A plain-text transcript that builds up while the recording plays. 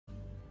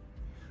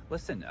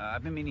Listen,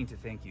 I've been meaning to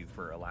thank you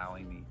for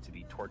allowing me to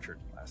be tortured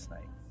last night.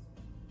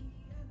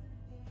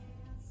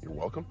 You're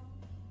welcome.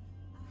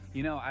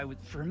 You know,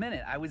 for a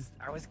minute, I was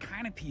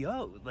kind of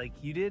PO'd. Like,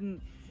 you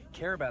didn't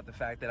care about the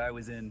fact that I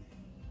was in,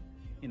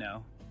 you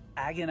know,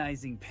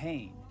 agonizing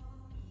pain.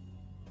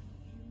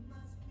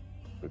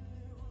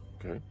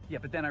 Okay. Yeah,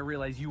 but then I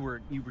realized you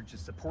were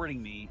just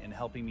supporting me and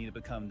helping me to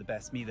become the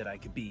best me that I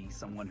could be.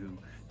 Someone who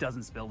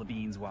doesn't spill the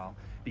beans while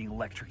being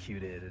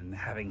electrocuted and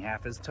having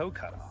half his toe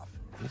cut off.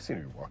 You seem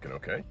to be walking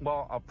okay.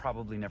 Well, I'll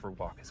probably never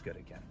walk as good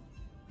again.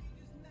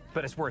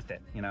 But it's worth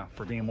it, you know,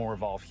 for being a more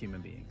evolved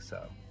human being,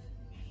 so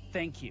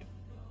thank you.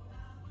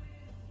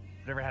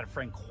 I've never had a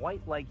friend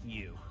quite like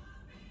you.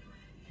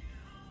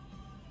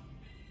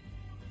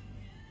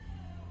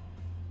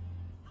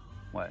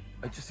 What?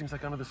 It just seems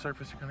like under the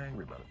surface you're kind of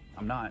angry about it.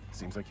 I'm not.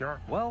 Seems like you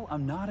are. Well,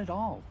 I'm not at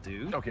all,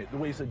 dude. Okay, the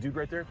way you said dude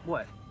right there,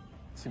 What?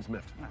 seems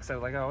miffed. So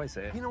like I always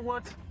say. You know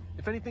what?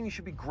 If anything, you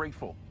should be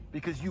grateful.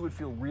 Because you would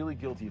feel really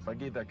guilty if I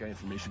gave that guy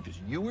information because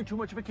you were too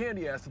much of a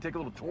candy ass to take a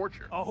little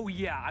torture. Oh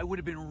yeah, I would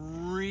have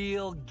been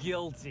real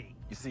guilty.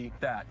 You see,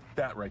 that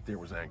right there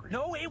was angry.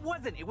 No, it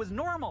wasn't. It was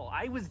normal.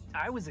 I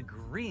was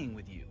agreeing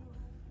with you.